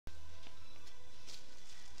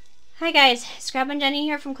Hi guys, Scrap and Jenny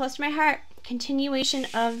here from Close to My Heart. Continuation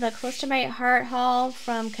of the Close to My Heart haul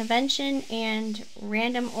from convention and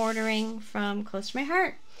random ordering from Close to My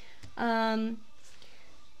Heart.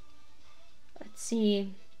 Let's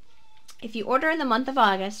see. If you order in the month of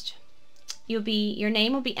August, your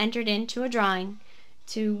name will be entered into a drawing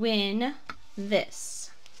to win this.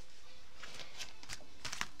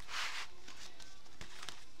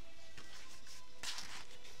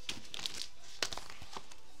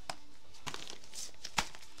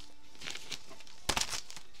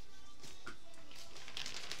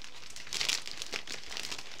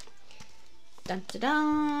 Dun, dun,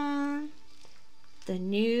 dun. The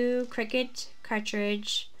new Cricut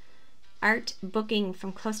cartridge art booking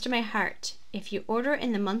from Close to My Heart. If you order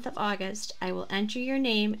in the month of August, I will enter your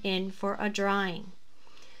name in for a drawing.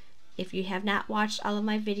 If you have not watched all of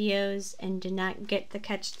my videos and did not get to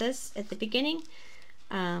catch this at the beginning,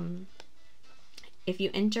 if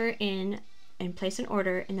you enter in and place an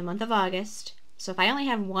order in the month of August, so if I only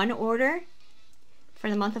have one order for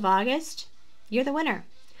the month of August, you're the winner.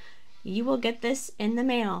 You will get this in the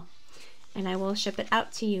mail and I will ship it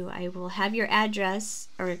out to you. I will have your address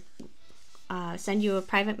or send you a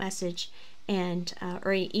private message and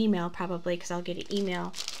or an email probably, because I'll get an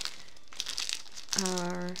email,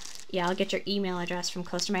 or yeah, I'll get your email address from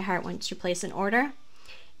Close to My Heart once you place an order,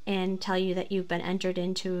 and tell you that you've been entered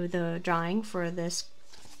into the drawing for this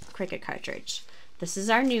Cricut cartridge. This is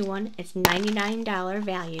our new one. It's $99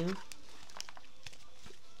 value.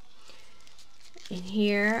 And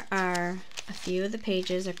here are a few of the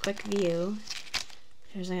pages, a quick view.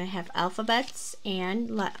 There's going to have alphabets and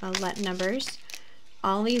Latin numbers.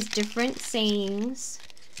 All these different sayings.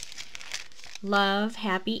 Love,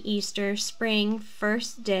 happy Easter, spring,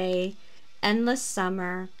 first day, endless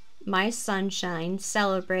summer, my sunshine,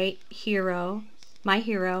 celebrate, hero, my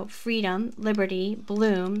hero, freedom, liberty,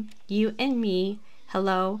 bloom, you and me,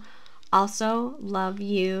 hello, also, love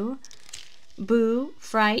you, boo,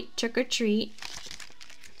 fright, trick or treat.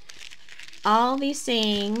 All these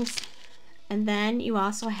sayings, and then you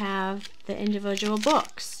also have the individual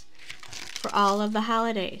books for all of the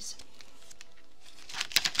holidays.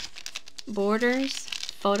 Borders,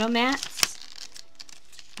 photo mats,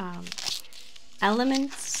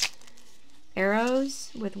 elements, arrows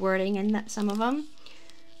with wording in some of them,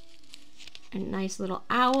 a nice little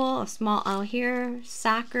owl, a small owl here,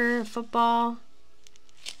 soccer, football,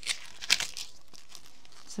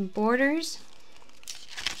 some borders.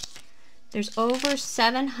 There's over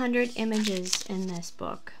 700 images in this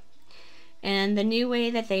book. And the new way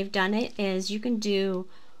that they've done it is you can do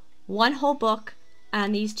one whole book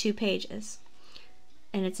on these 2 pages.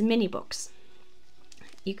 And it's mini books.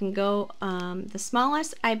 You can go, the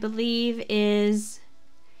smallest I believe is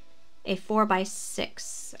a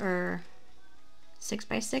 4x6 or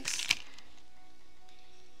 6x6.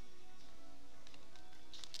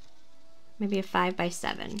 Maybe a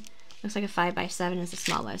 5x7. Looks like a 5x7 is the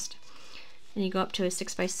smallest. And you go up to a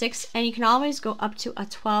 6x6, and you can always go up to a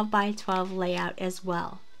 12x12 layout as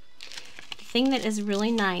well. The thing that is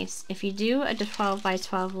really nice, if you do a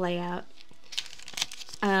 12x12 layout,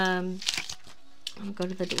 I'll go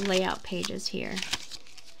to the layout pages here.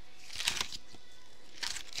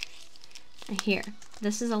 Here,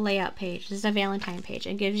 this is a layout page. This is a Valentine page.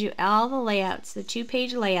 It gives you all the layouts, the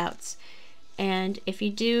 2-page layouts. And if you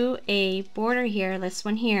do a border here, this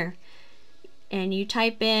one here, and you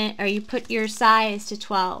type in, or you put your size to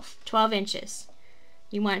 12 inches.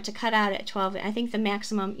 You want it to cut out at 12. I think the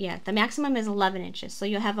maximum, yeah, the maximum is 11 inches. So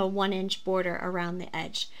you'll have a 1-inch border around the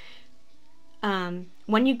edge.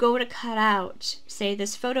 When you go to cut out, say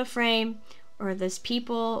this photo frame, or this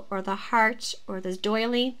people, or the heart, or this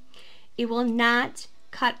doily, it will not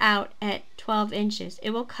cut out at 12 inches.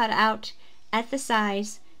 It will cut out at the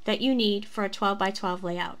size that you need for a 12x12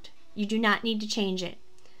 layout. You do not need to change it.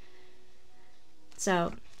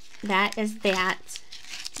 So that is that.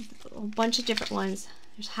 A bunch of different ones.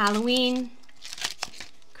 There's Halloween,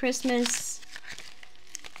 Christmas,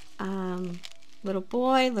 little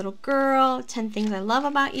boy, little girl, 10 things I love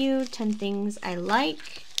about you, 10 things I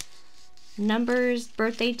like, numbers,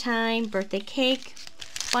 birthday time, birthday cake,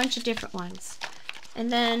 bunch of different ones.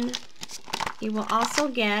 And then you will also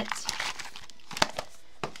get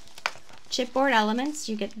chipboard elements.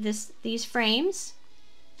 You get these frames.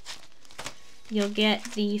 You'll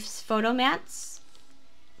get these photo mats,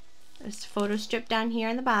 this photo strip down here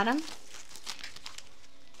on the bottom,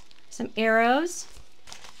 some arrows,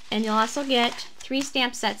 and you'll also get 3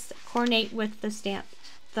 stamp sets that coordinate with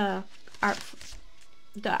the art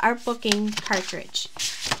booking cartridge.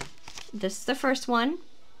 This is the first one.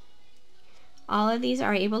 All of these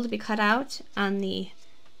are able to be cut out on the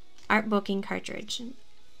art booking cartridge.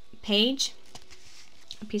 Page,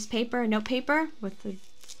 a piece of paper, note paper with the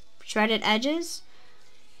shredded edges,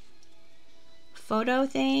 photo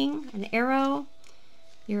thing, an arrow,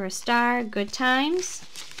 you're a star, good times.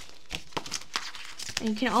 And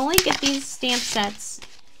you can only get these stamp sets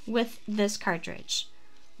with this cartridge.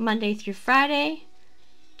 Monday through Friday,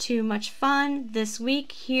 Too Much Fun, This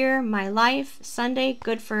Week, Here, My Life, Sunday,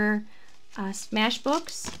 good for smash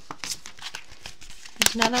books.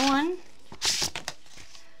 There's another one.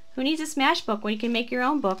 Who needs a smash book when you can make your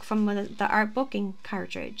own book from the art booking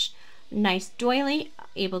cartridge? Nice doily,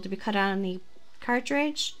 able to be cut out on the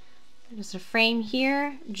cartridge. There's a frame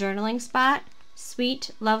here, journaling spot,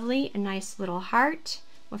 sweet, lovely, a nice little heart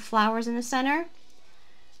with flowers in the center.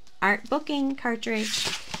 Art booking cartridge.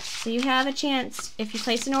 So you have a chance, if you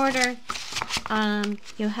place an order,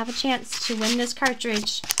 you'll have a chance to win this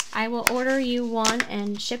cartridge. I will order you one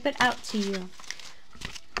and ship it out to you.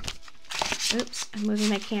 Oops, I'm moving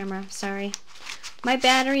my camera, sorry. My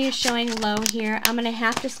battery is showing low here. I'm going to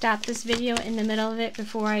have to stop this video in the middle of it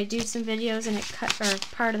before I do some videos and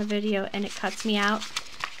part of the video and it cuts me out.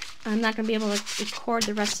 I'm not going to be able to record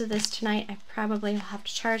the rest of this tonight. I probably will have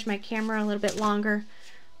to charge my camera a little bit longer.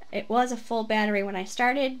 It was a full battery when I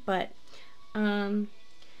started, but I'm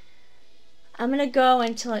going to go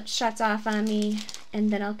until it shuts off on me,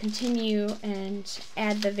 and then I'll continue and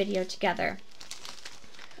add the video together.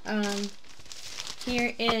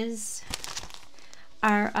 Here is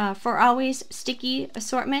our For Always sticky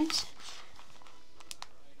assortment.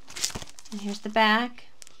 And here's the back.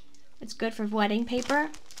 It's good for wedding paper.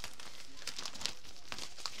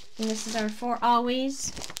 And this is our For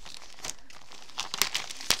Always.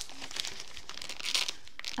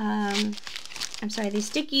 I'm sorry, these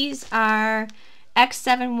stickies are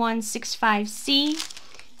X7165C,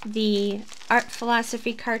 the Art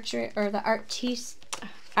Philosophy cartridge, or the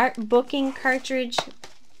art booking cartridge.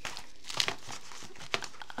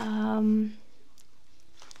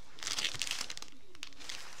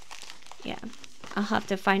 Yeah, I'll have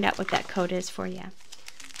to find out what that code is for you.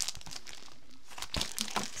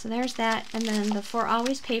 Okay, so there's that, and then the For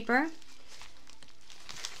Always paper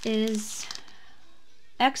is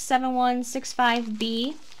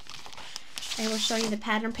X7165B. I will show you the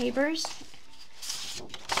pattern papers.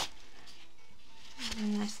 A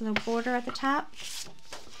nice little border at the top.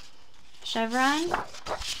 Chevron.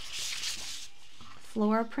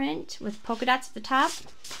 Floral print with polka dots at the top.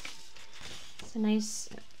 It's a nice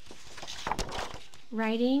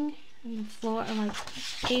writing on the floor, like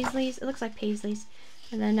paisleys. It looks like paisleys.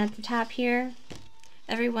 And then at the top here,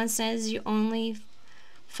 everyone says you only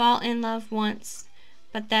fall in love once.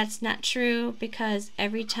 But that's not true, because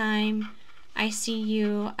every time I see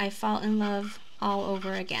you, I fall in love all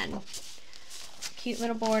over again. Cute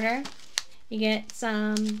little border. You get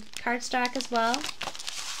some cardstock as well.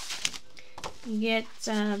 You get,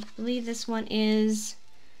 I believe this one is,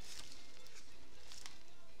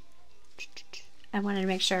 I wanted to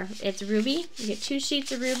make sure, it's ruby. You get 2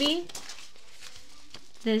 sheets of ruby.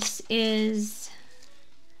 This is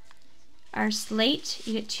our slate.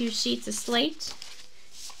 You get 2 sheets of slate,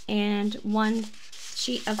 and 1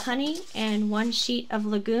 sheet of honey, and 1 sheet of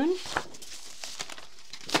lagoon,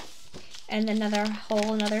 and another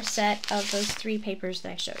set of those 3 papers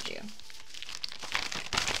that I showed you.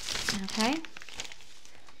 Okay,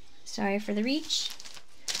 sorry for the reach.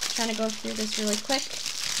 I'm trying to go through this really quick.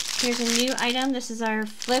 Here's a new item. This is our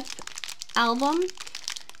flip album.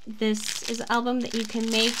 This is an album that you can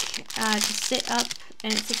make to sit up,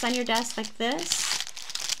 and it sits on your desk like this.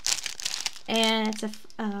 And it's a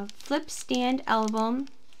flip stand album,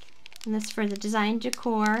 and this is for the design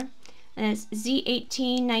decor, and it's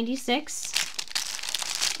Z1896.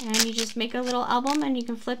 And you just make a little album, and you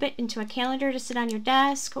can flip it into a calendar to sit on your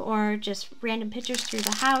desk, or just random pictures through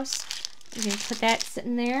the house. You can put that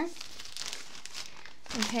sitting there.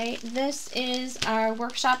 Okay, this is our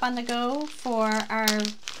workshop on the go for our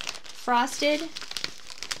frosted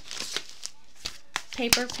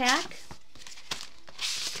paper pack.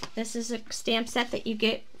 This is a stamp set that you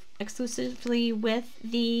get exclusively with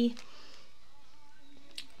the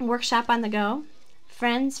workshop on the go.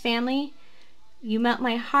 Friends, family, you melt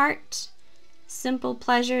my heart. Simple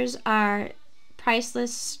pleasures are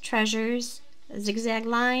priceless treasures. A zigzag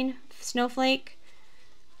line, snowflake,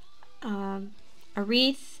 a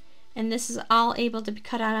wreath, and this is all able to be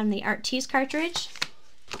cut out on the Art Tees cartridge.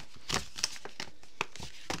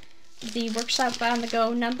 The workshop on the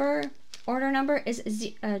go order number is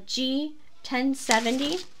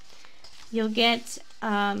G1070. You'll get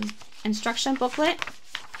instruction booklet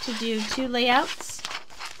to do 2 layouts.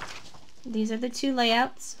 These are the 2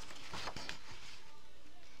 layouts.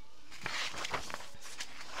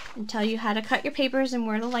 and tell you how to cut your papers and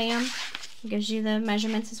where to lay them. It gives you the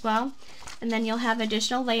measurements as well. And then you'll have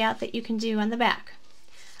additional layout that you can do on the back.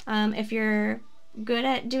 If you're good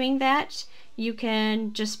at doing that, you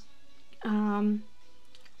can just,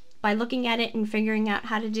 by looking at it and figuring out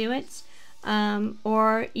how to do it,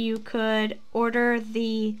 or you could order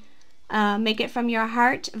the Make It From Your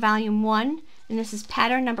Heart Volume 1, and this is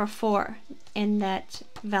pattern number 4 in that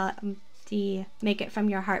the Make It From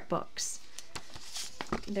Your Heart books.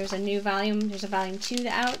 There's a new volume, there's a volume 2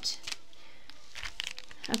 out.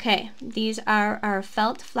 Okay, these are our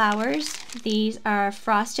felt flowers. These are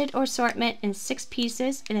frosted assortment in 6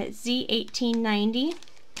 pieces, and it's Z1890.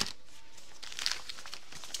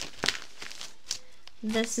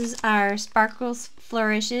 This is our Sparkles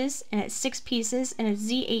Flourishes, and it's 6 pieces, and it's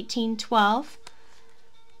Z1812.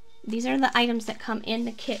 These are the items that come in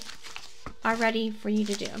the kit already for you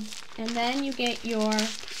to do. And then you get your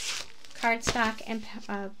cardstock and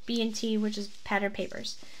B&T, which is pattern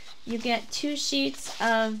papers. You get 2 sheets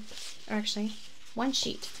of, or actually 1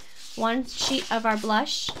 sheet. 1 sheet of our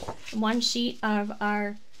blush, 1 sheet of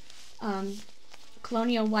our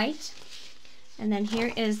Colonial White, and then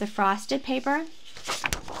here is the frosted paper.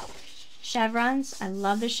 Chevrons. I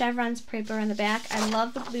love the chevrons paper on the back. I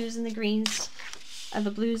love the blues and the greens,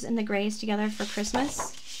 the blues and the grays together for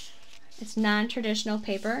Christmas. It's non-traditional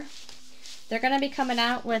paper. They're going to be coming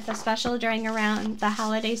out with a special during around the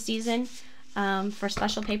holiday season for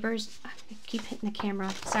special papers. I keep hitting the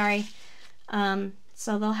camera, sorry.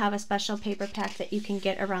 So they'll have a special paper pack that you can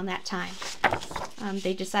get around that time.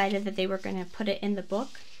 They decided that they were going to put it in the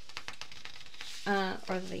book,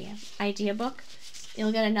 or the idea book.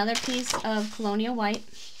 You'll get another piece of Colonial White,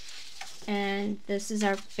 and this is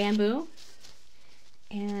our bamboo,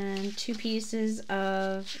 and 2 pieces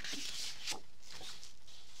of,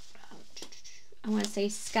 I want to say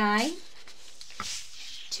sky,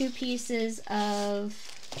 2 pieces of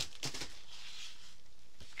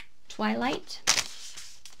Twilight,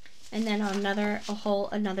 and then another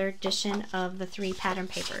edition of the 3 pattern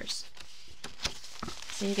papers.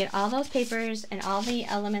 So you get all those papers and all the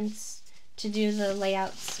elements to do the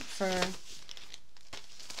layouts for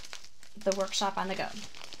the Workshop on the Go.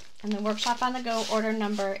 And the Workshop on the Go order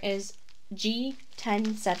number is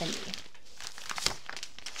G1070.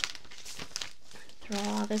 Throw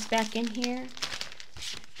all this back in here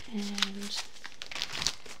and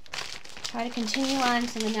try to continue on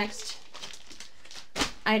to the next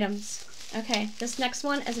items. Okay, this next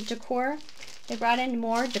one is a decor. They brought in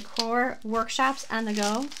more decor workshops on the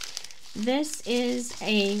go. This is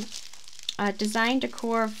a design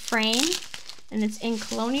decor frame, and it's in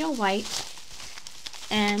Colonial White,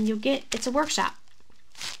 and you'll get, it's a workshop.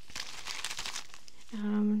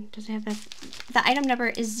 Does it have the item number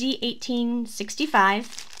is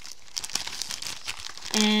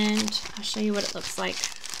Z1865, and I'll show you what it looks like.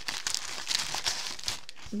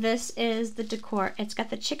 This is the decor. It's got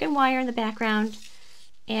the chicken wire in the background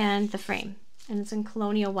and the frame, and it's in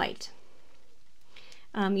Colonial White.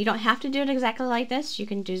 You don't have to do it exactly like this. You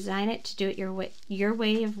can design it to do it your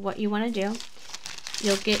way of what you want to do.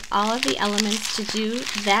 You'll get all of the elements to do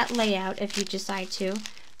that layout if you decide to.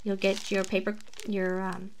 You'll get your paper,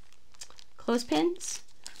 your clothespins,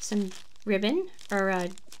 some ribbon, or I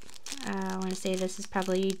want to say this is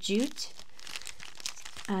probably jute.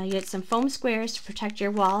 You get some foam squares to protect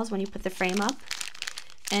your walls when you put the frame up,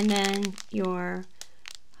 and then your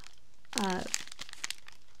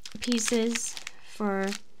pieces for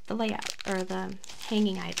the layout or the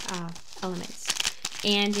hanging elements,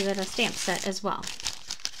 and you get a stamp set as well.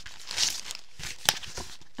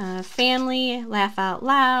 Family, laugh out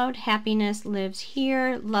loud, happiness lives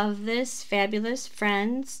here, love this, fabulous,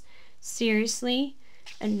 friends, seriously,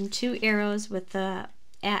 and 2 arrows with the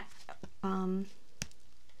 @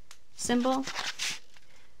 symbol.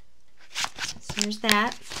 So there's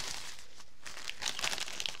that.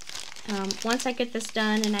 Once I get this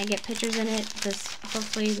done and I get pictures in it,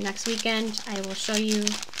 hopefully next weekend, I will show you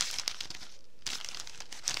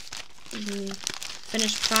the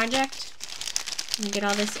finished project. I'm gonna get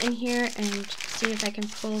all this in here and see if I can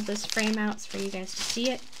pull this frame out for you guys to see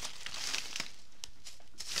it.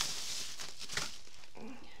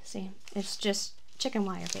 See, it's just chicken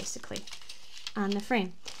wire basically on the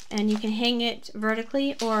frame, and you can hang it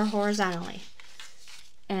vertically or horizontally.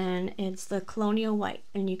 And it's the Colonial White,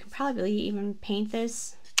 and you can probably even paint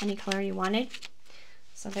this any color you wanted.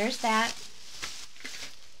 So there's that.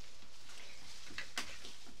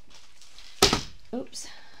 Oops.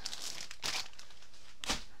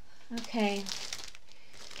 Okay.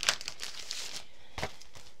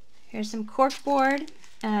 Here's some corkboard.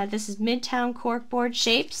 This is Midtown corkboard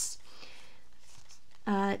shapes.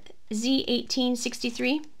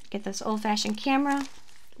 Z1863. Get this old-fashioned camera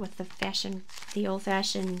with the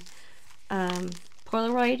old-fashioned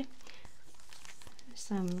Polaroid.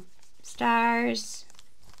 Some stars,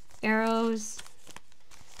 arrows,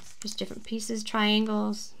 there's different pieces,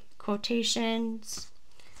 triangles, quotations,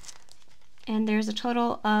 and there's a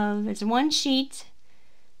total of, it's one sheet,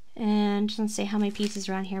 and let's see how many pieces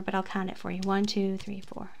are on here, but I'll count it for you. 1, 2, 3,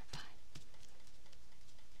 4, 5.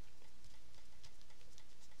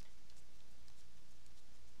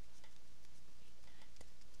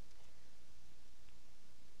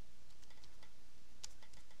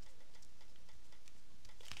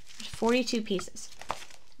 There's 42 pieces.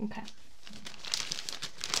 Okay.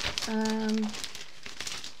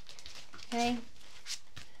 Okay.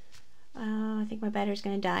 I think my battery's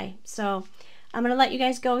gonna die, so I'm gonna let you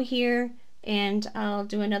guys go here, and I'll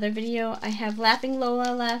do another video. I have Laughing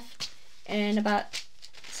Lola left, and about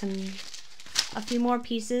a few more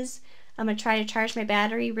pieces. I'm gonna try to charge my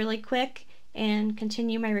battery really quick and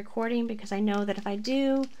continue my recording, because I know that if I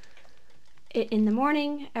do it in the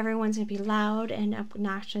morning, everyone's gonna be loud and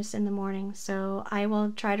obnoxious in the morning. So I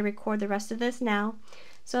will try to record the rest of this now.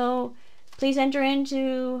 So please enter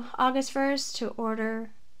into August 1st to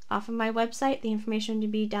order off of my website. The information will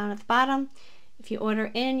be down at the bottom. If you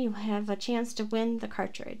order in, you'll have a chance to win the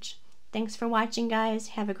cartridge. Thanks for watching, guys.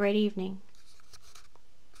 Have a great evening.